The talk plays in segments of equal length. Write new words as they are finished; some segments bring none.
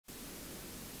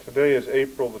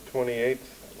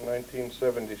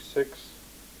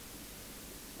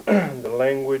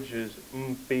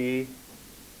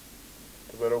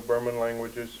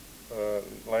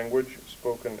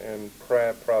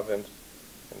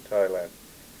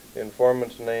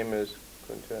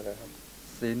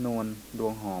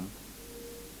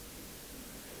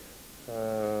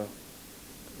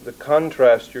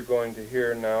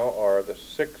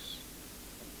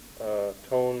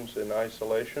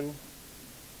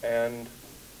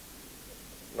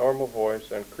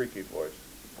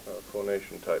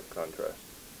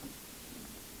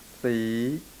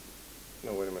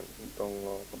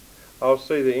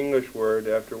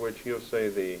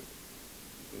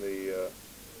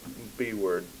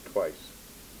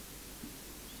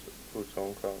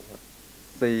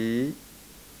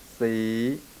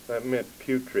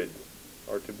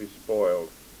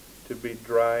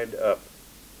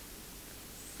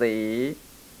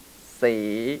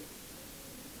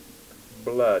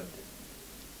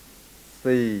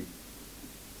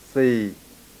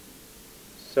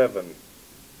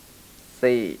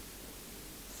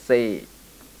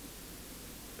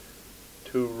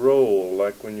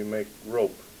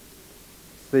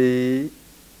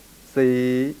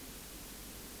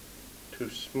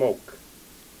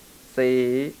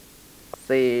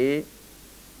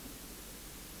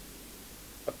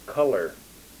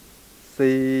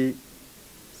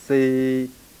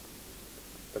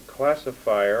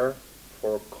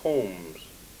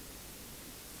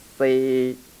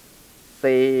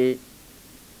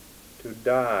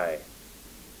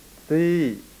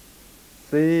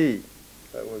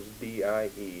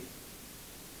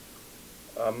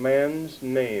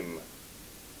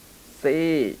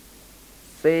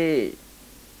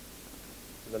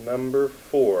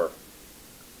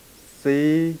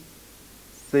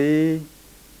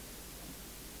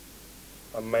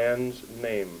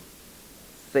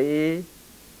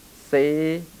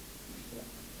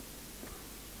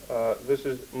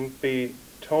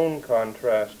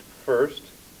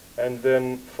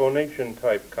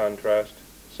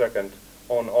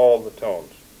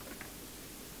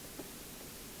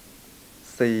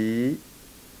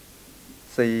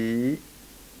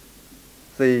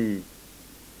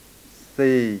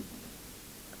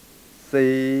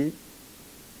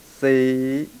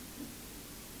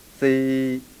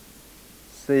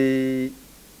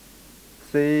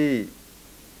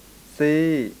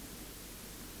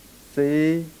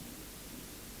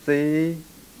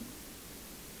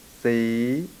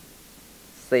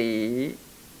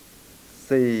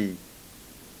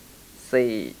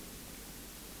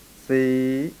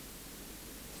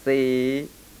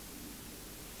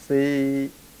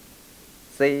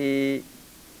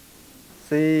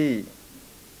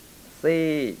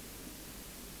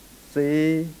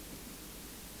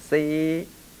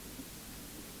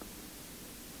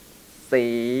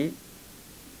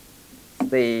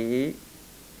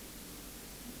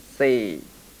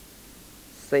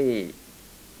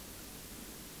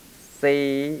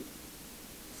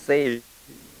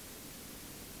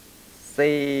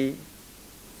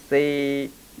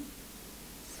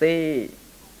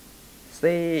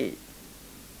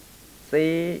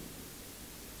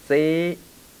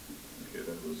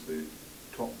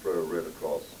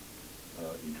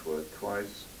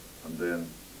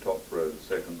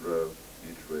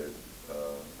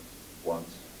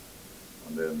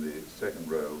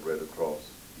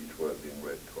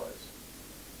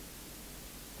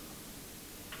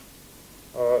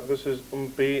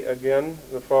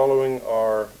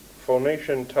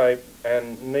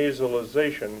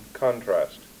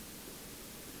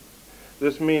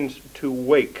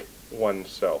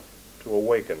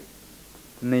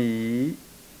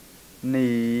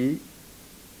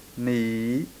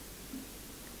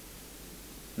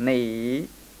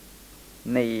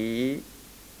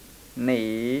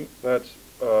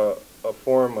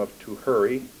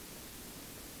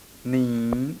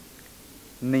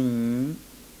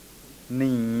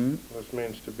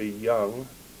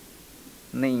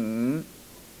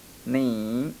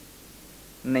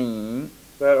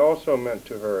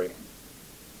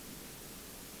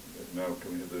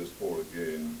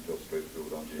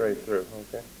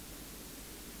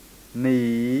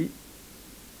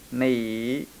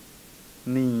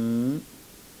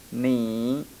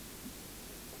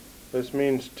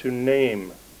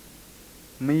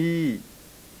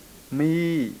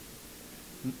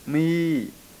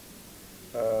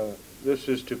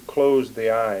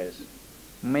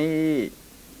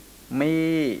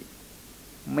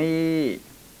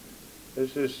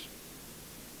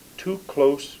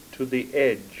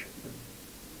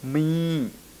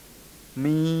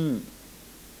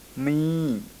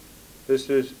me, This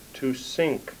is to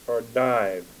sink or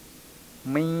dive.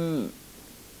 me,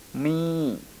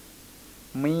 me,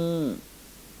 me,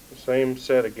 Same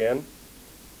set again.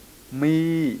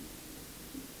 me,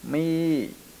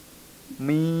 me,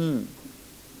 me,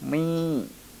 me.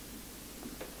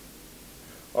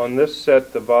 On this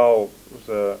set, the vowels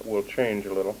will change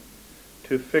a little.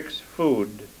 To fix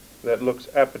food that looks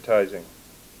appetizing.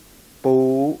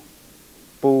 Boo,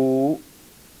 boo,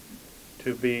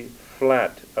 To be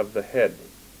flat of the head.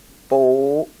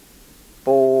 boo,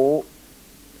 boo,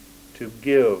 To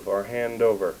give or hand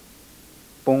over.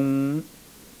 boom,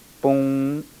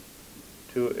 boom,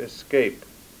 To escape.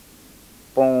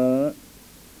 boom,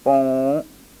 boom,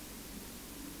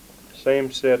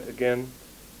 Same set again.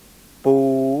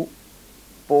 boo,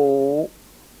 boo,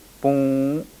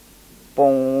 boom,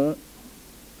 boom.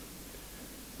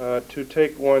 To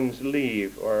take one's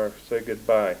leave or say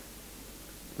goodbye.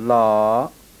 La,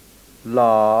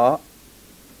 la,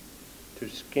 To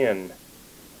skin.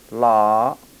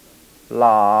 la,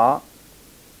 la,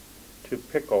 To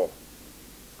pickle.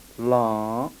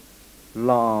 la,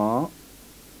 la,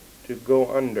 To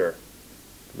go under.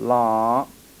 la,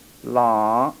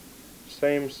 la,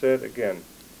 Same set again.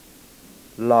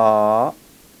 la,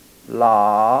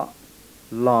 la,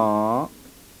 la,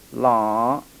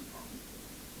 la.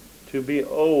 To be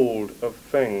old of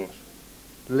things.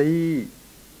 Lee,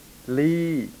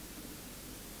 lee,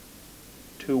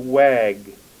 To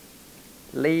wag.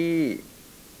 lee,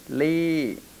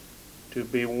 lee, To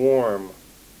be warm.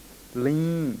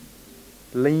 lean,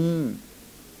 lean,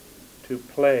 To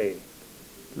play.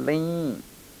 lean,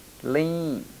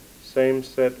 lean, Same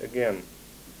set again.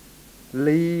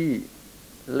 lee,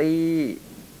 lee,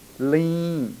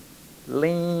 lean,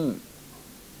 lean.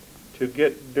 To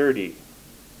get dirty.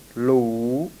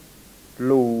 Lũ,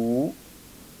 lũ,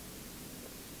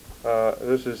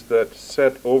 This is that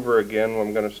set over again.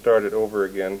 I'm going to start it over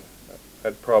again. I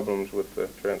had problems with the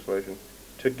translation.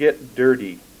 To get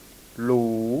dirty.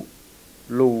 lũ,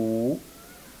 lũ,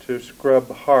 To scrub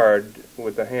hard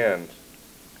with the hands.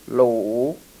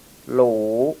 lũ,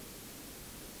 lũ,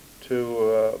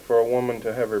 For a woman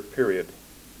to have her period.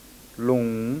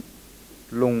 lũng,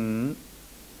 lũng,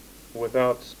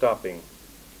 Without stopping.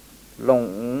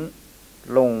 lũng,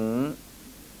 lũng,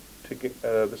 To get,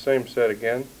 the same set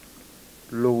again.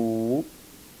 lũ,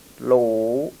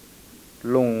 lũ,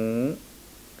 lũng,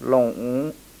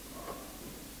 lũng.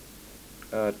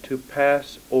 To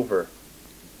pass over.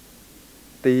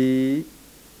 Tí,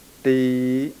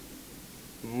 tí,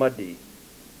 Muddy.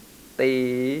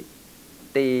 tí,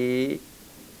 tí,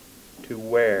 To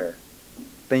wear.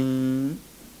 tí,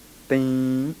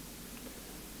 tí,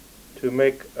 To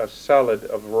make a salad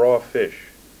of raw fish.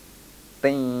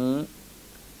 tí,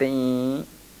 tí,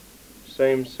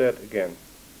 Same set again.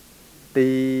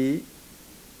 tí,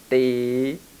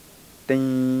 tí,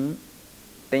 tí,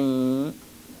 tí.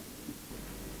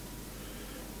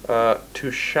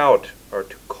 To shout or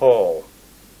to call.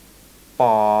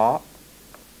 Bỏ,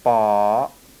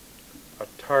 bỏ, A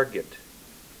target.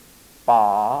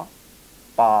 bỏ,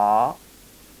 bỏ,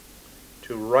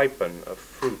 To ripen a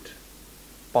fruit.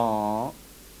 bỏ,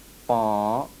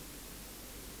 bỏ,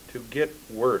 To get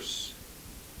worse.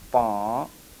 bỏ,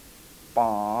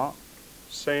 bỏ,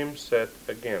 Same set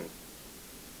again.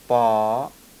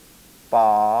 bỏ,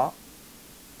 bỏ,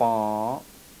 bỏ,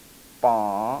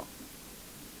 bỏ.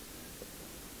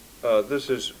 This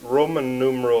is Roman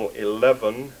numeral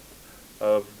 11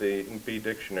 of the B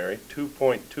dictionary.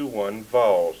 2.21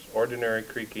 vowels. Ordinary,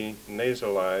 creaky,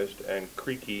 nasalized, and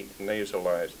creaky,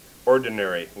 nasalized.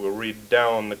 Ordinary. We'll read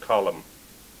down the column.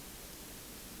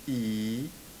 Ý,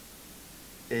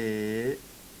 ế,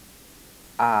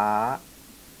 á,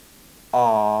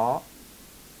 ó,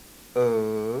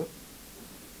 ớ,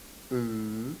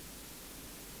 ứ,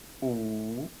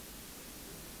 ú,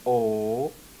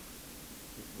 ố.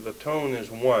 The tone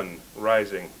is 1,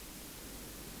 rising.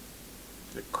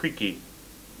 The creaky.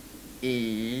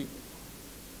 Ý,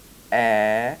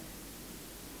 é,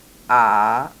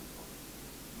 á,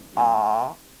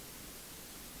 ó,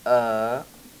 ớ,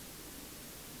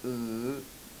 ứ,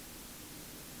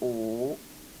 ú,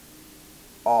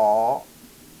 ó.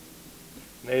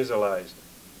 Nasalized.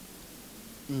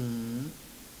 Ý,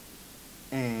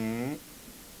 é,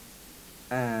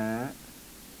 á,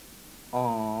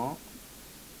 ó,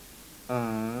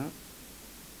 ớ,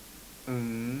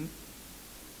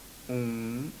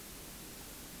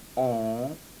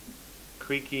 ó.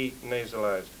 Creaky,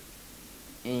 nasalized.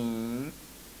 Ý,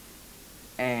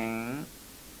 án,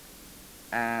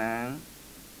 án,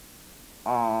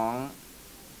 ó,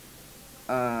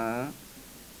 ớ,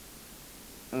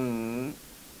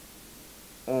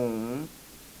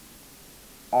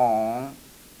 on,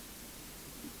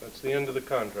 That's the end of the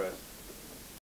contrast.